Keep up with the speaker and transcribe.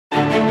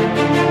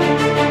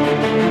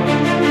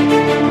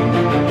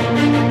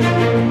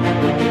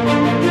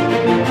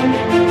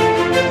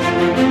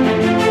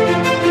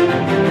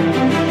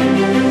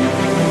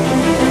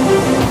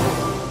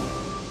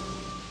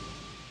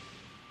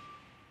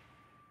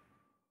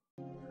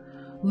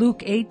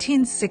Luke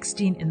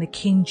 18:16 in the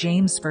King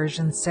James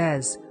Version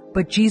says,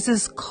 "But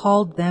Jesus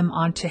called them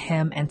unto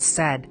him and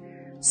said,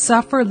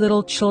 Suffer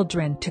little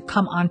children to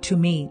come unto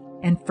me,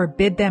 and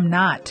forbid them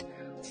not,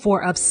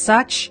 for of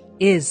such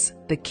is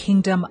the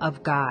kingdom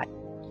of God."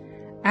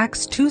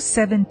 Acts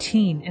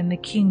 2:17 in the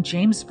King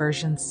James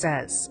Version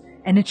says,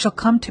 "And it shall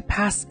come to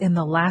pass in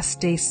the last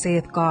day,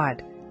 saith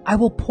God, I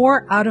will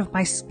pour out of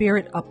my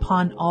spirit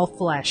upon all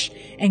flesh,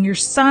 and your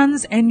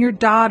sons and your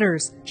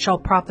daughters shall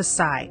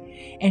prophesy,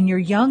 and your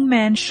young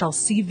men shall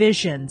see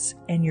visions,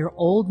 and your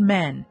old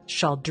men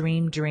shall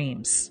dream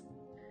dreams."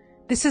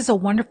 This is a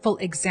wonderful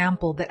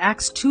example that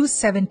Acts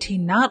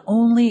 2:17 not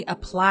only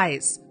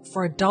applies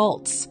for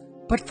adults,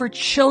 but for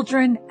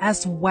children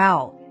as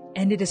well.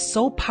 And it is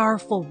so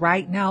powerful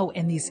right now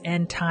in these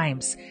end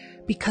times,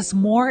 because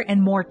more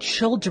and more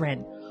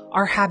children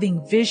are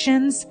having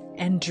visions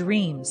and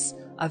dreams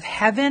of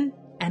heaven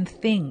and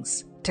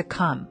things to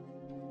come.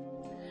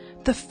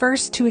 The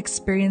first two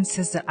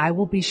experiences that I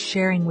will be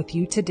sharing with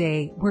you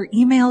today were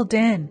emailed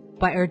in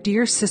by our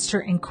dear sister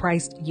in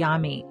Christ,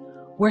 Yami,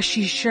 where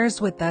she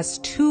shares with us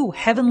two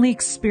heavenly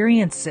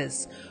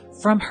experiences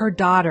from her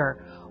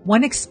daughter,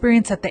 one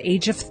experience at the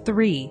age of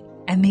 3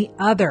 and the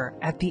other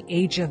at the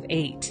age of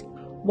 8.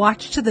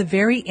 Watch to the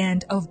very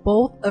end of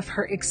both of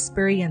her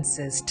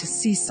experiences to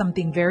see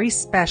something very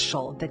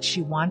special that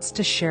she wants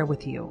to share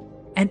with you.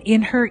 And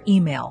in her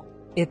email,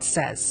 it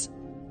says,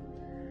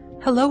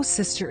 "Hello,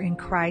 sister in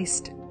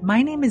Christ.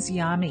 My name is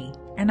Yami,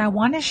 and I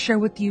want to share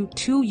with you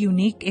two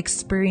unique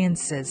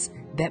experiences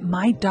that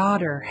my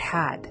daughter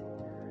had.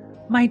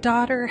 My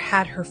daughter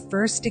had her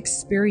first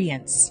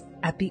experience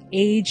at the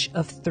age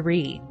of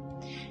 3.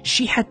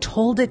 She had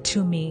told it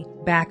to me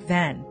back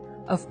then.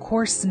 Of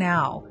course,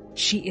 now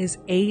she is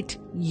 8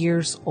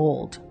 years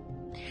old.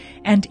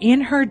 And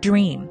in her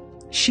dream,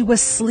 she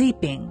was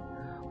sleeping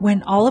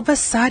when all of a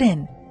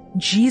sudden,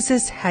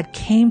 Jesus had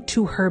came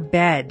to her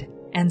bed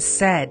and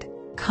said,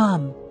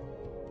 'Come.'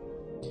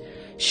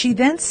 She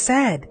then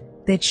said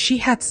that she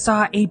had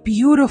saw a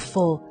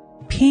beautiful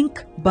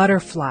pink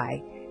butterfly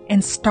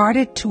and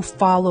started to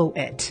follow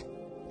it.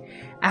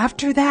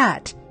 After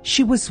that,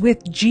 she was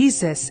with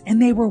Jesus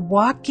and they were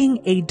walking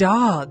a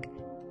dog.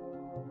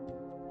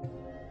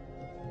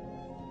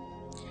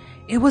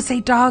 It was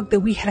a dog that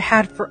we had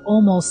had for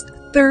almost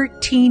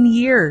 13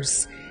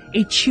 years,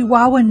 a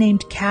Chihuahua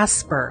named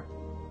Casper.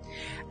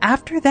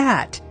 After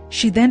that,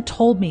 she then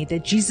told me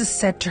that Jesus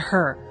said to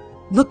her,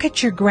 'Look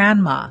at your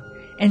grandma.'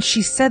 And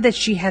she said that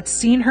she had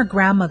seen her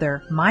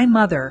grandmother, my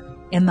mother,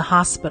 in the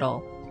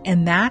hospital.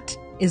 And that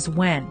is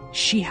when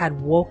she had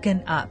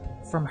woken up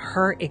from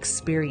her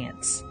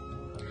experience.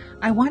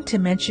 I want to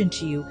mention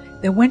to you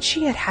that when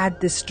she had had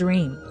this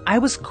dream, I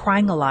was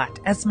crying a lot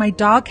as my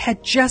dog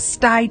had just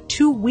died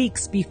 2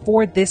 weeks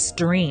before this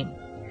dream.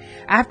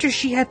 After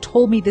she had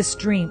told me this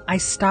dream, I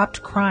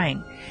stopped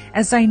crying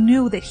as I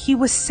knew that he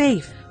was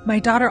safe. My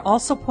daughter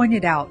also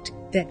pointed out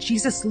that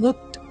Jesus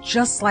looked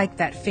just like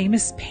that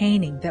famous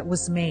painting that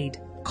was made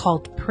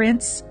called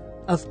Prince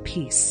of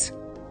Peace.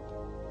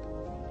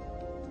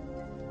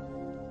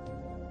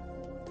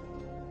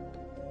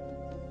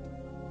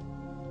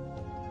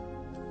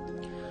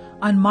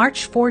 On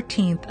March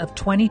 14th of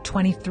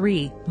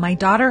 2023, my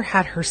daughter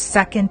had her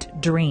second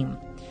dream.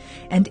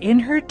 And in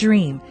her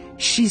dream,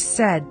 she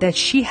said that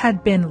she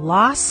had been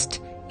lost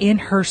in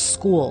her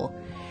school.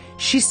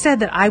 She said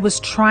that I was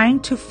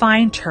trying to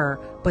find her,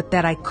 but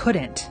that I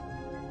couldn't.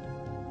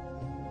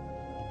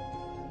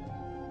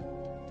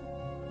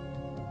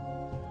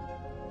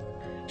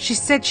 She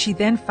said she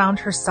then found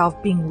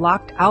herself being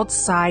locked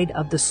outside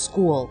of the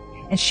school,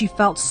 and she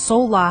felt so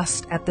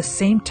lost at the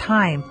same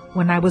time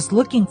when I was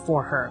looking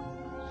for her.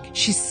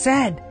 She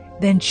said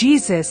then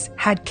Jesus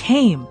had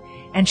came,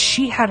 and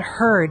she had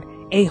heard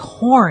a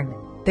horn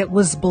that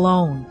was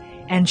blown,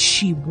 and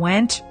she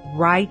went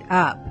right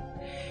up.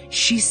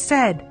 She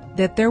said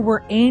that there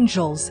were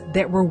angels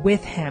that were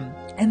with him,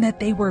 and that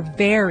they were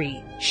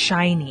very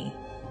shiny.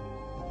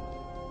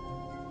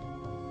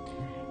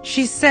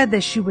 She said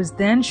that she was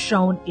then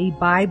shown a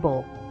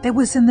Bible that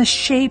was in the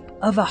shape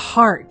of a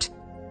heart.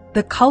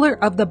 The color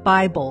of the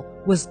Bible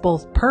was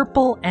both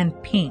purple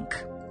and pink.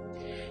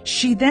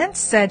 She then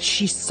said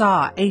she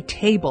saw a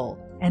table,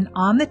 and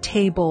on the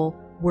table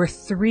were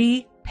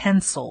 3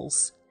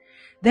 pencils.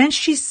 Then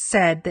she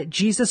said that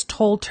Jesus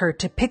told her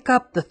to pick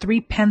up the 3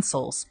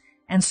 pencils,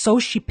 and so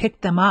she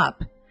picked them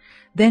up.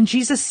 Then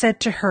Jesus said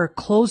to her,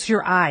 "Close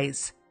your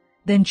eyes."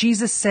 Then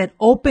Jesus said,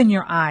 "Open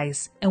your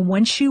eyes." And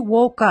when she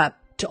woke up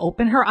to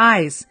open her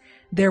eyes,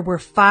 there were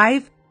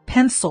 5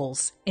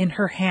 pencils in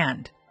her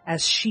hand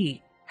as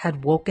she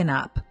had woken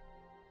up.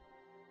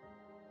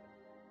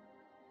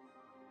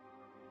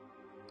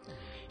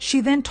 She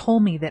then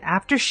told me that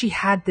after she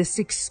had this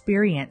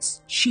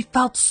experience, she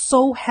felt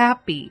so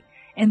happy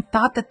and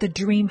thought that the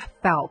dream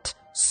felt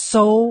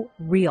so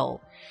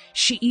real.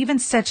 She even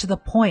said to the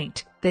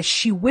point that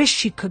she wished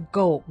she could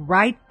go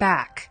right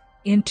back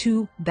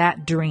into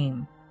that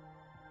dream.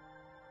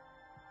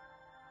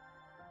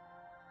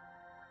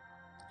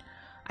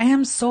 I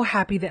am so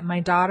happy that my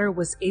daughter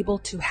was able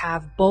to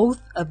have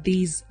both of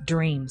these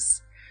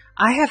dreams.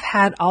 I have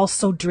had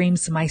also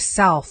dreams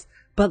myself,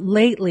 but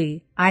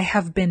lately I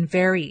have been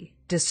very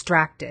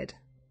distracted.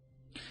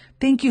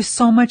 Thank you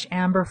so much,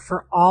 Amber,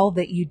 for all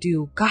that you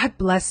do. God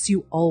bless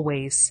you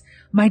always.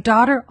 My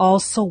daughter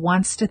also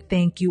wants to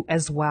thank you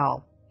as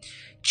well.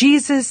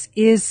 Jesus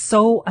is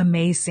so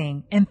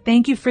amazing, and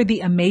thank you for the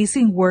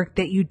amazing work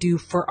that you do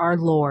for our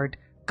Lord.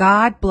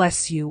 God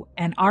bless you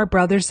and our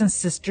brothers and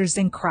sisters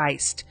in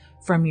Christ,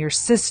 from your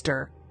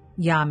sister,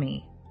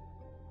 Yami.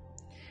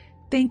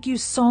 Thank you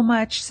so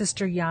much,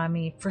 Sister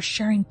Yami, for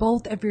sharing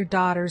both of your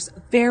daughters'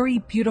 very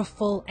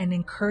beautiful and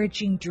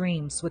encouraging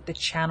dreams with the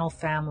channel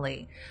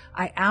family.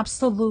 I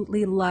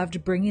absolutely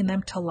loved bringing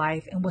them to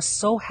life and was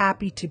so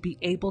happy to be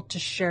able to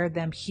share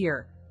them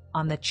here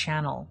on the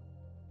channel.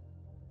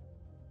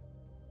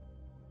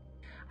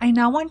 I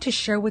now want to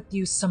share with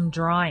you some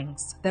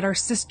drawings that our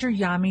sister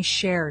Yami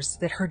shares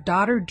that her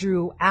daughter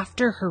drew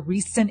after her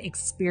recent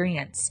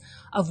experience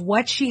of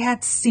what she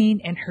had seen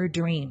in her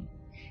dream.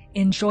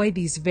 Enjoy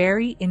these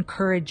very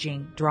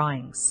encouraging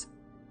drawings.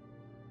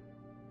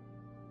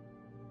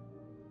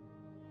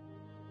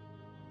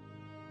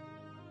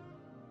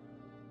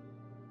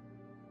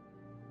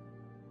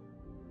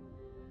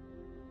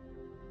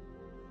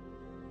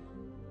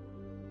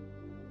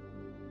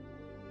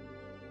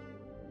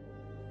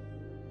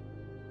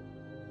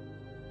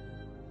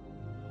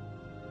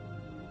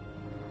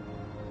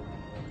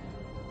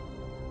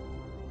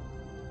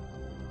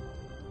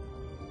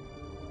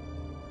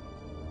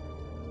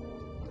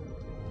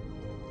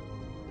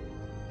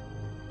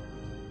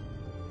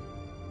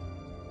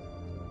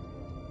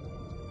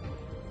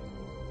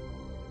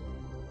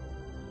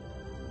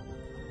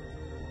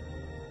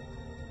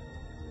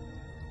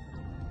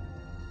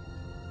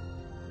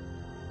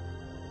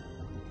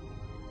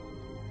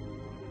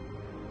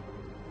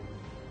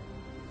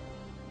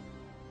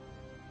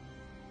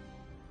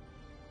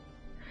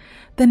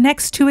 The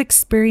next two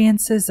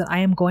experiences that I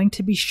am going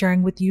to be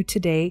sharing with you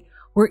today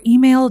were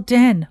emailed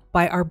in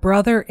by our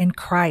brother in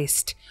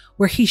Christ,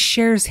 where he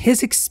shares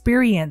his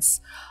experience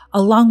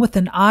along with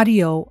an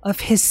audio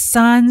of his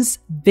son's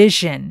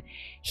vision.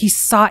 He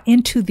saw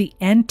into the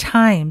end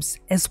times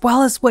as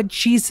well as what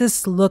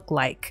Jesus looked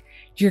like.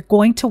 You're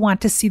going to want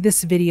to see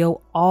this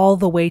video all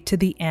the way to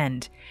the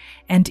end.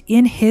 And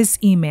in his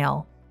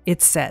email,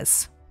 it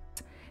says,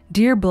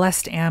 "Dear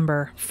Blessed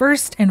Amber,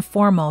 first and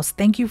foremost,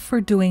 thank you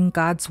for doing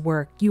God's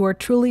work. You are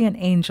truly an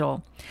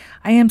angel.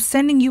 I am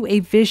sending you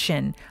a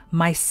vision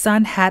my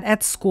son had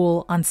at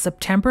school on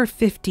September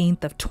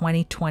 15th of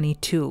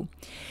 2022.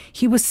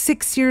 He was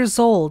 6 years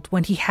old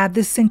when he had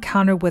this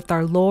encounter with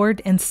our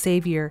Lord and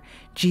Savior,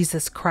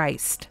 Jesus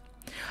Christ.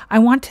 I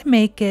want to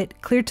make it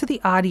clear to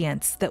the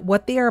audience that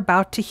what they are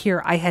about to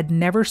hear I had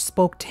never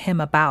spoke to him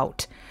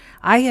about.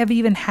 I have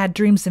even had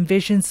dreams and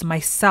visions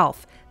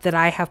myself that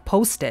I have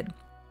posted.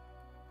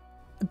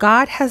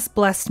 God has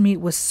blessed me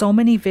with so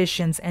many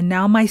visions, and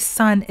now my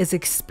son is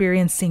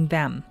experiencing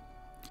them.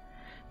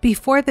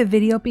 Before the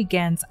video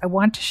begins, I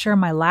want to share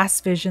my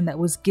last vision that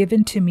was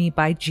given to me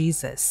by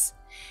Jesus.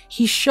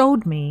 He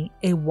showed me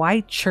a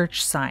white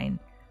church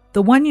sign,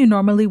 the one you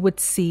normally would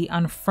see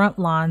on front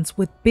lawns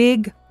with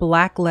big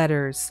black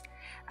letters.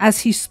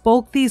 As he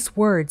spoke these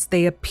words,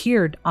 they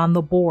appeared on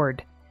the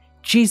board.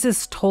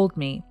 Jesus told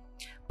me,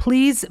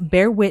 "Please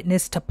bear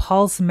witness to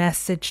Paul's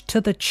message to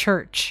the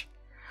church."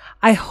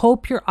 I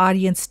hope your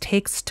audience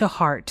takes to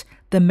heart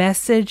the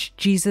message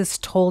Jesus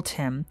told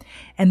him,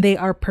 and they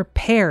are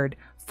prepared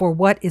for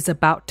what is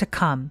about to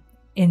come.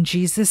 In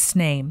Jesus'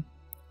 name,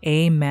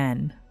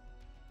 amen.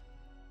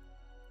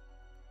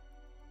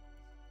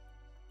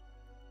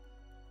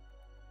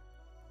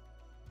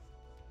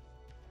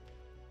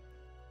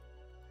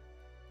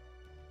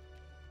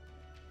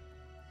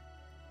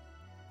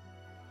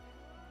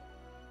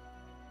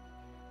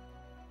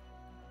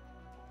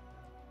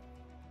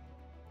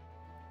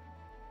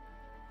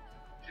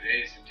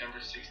 Today is September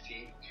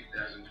 16th,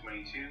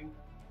 2022.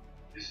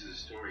 This is a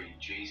story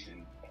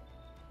Jason,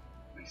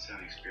 my son,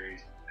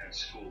 experienced at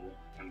school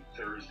on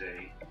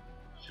Thursday,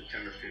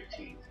 September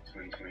 15th,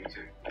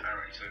 2022.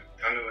 Alright, so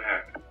tell me what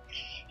happened.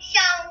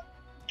 So,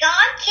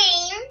 God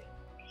came,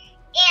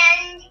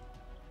 and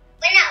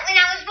when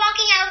I was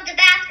walking out of the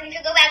bathroom to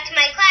go back to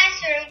my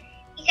classroom,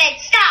 he said,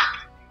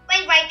 "Stop!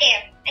 Wait right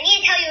there. I need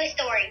to tell you a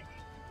story."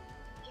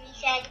 And he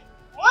said,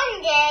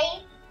 "One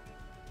day,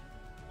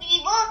 we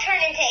will turn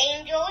into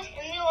angels,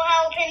 and we will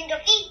help him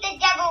defeat the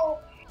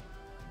devil.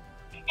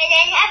 And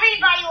then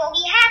everybody will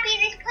be happy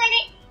on this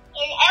planet,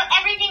 and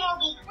everything will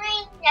be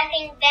clean,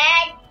 nothing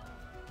bad.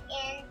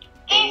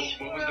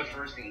 And What was the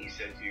first thing he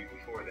said to you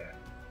before that?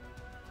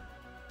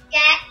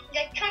 That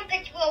the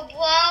trumpets will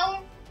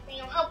blow, and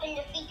you'll help him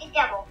defeat the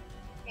devil.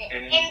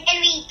 And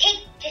we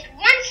take just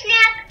one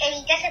snap, and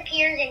he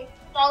disappears and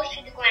falls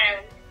to the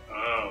ground."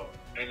 Oh,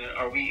 and then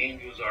are we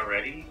angels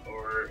already,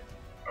 or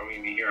are we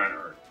going to be here on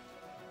Earth?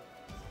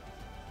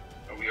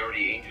 Are we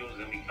already angels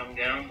and we come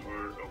down,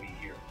 or are we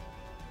here?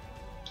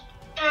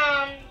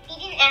 He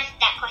didn't ask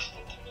that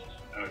question to me.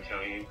 I'll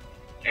tell you.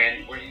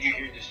 And where did you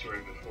hear the story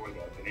before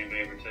that? Did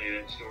anybody ever tell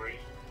you that story?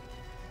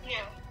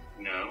 No.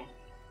 No?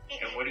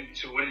 And what did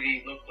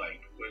he look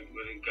like?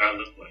 What did God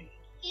look like?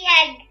 He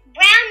had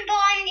brown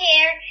blonde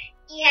hair,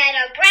 he had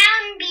a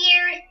brown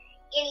beard,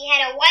 and he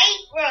had a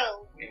white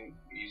robe. And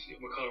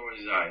what color were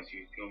his eyes?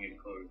 You tell me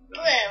the color of his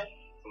eyes.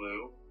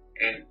 Blue. Blue.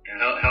 And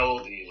how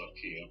old did he look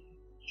to you?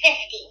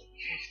 50.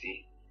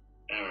 50.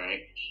 All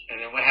right. And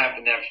then what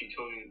happened after he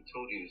told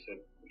you that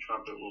the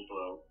trumpet will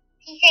blow?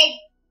 He said,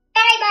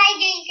 bye-bye,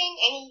 Jason,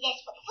 and he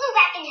just flew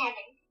back in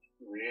heaven.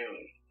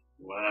 Really?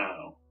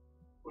 Wow.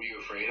 Were you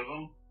afraid of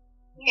him?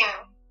 No.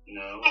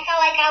 No? I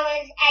felt like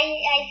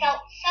I felt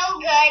so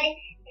good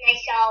when I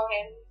saw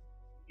him.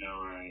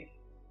 All right.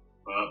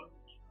 Well,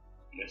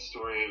 that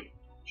story of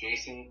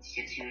Jason,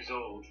 6 years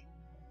old.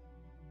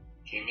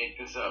 Can't make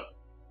this up.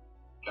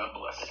 God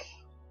bless.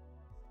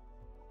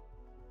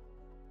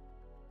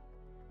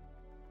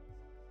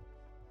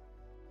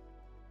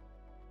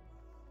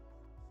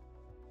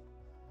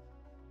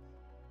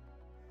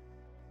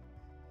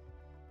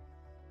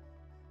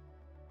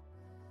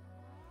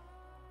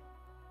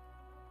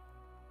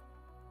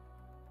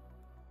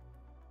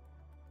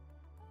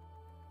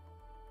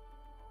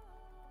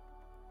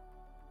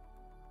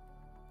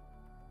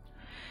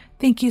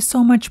 Thank you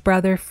so much,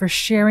 brother, for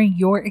sharing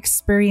your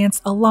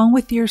experience along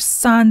with your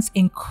son's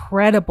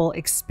incredible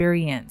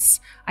experience.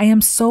 I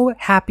am so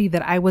happy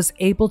that I was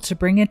able to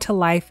bring it to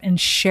life and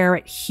share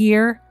it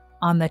here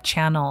on the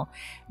channel.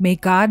 May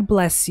God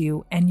bless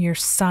you and your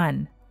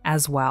son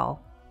as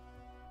well.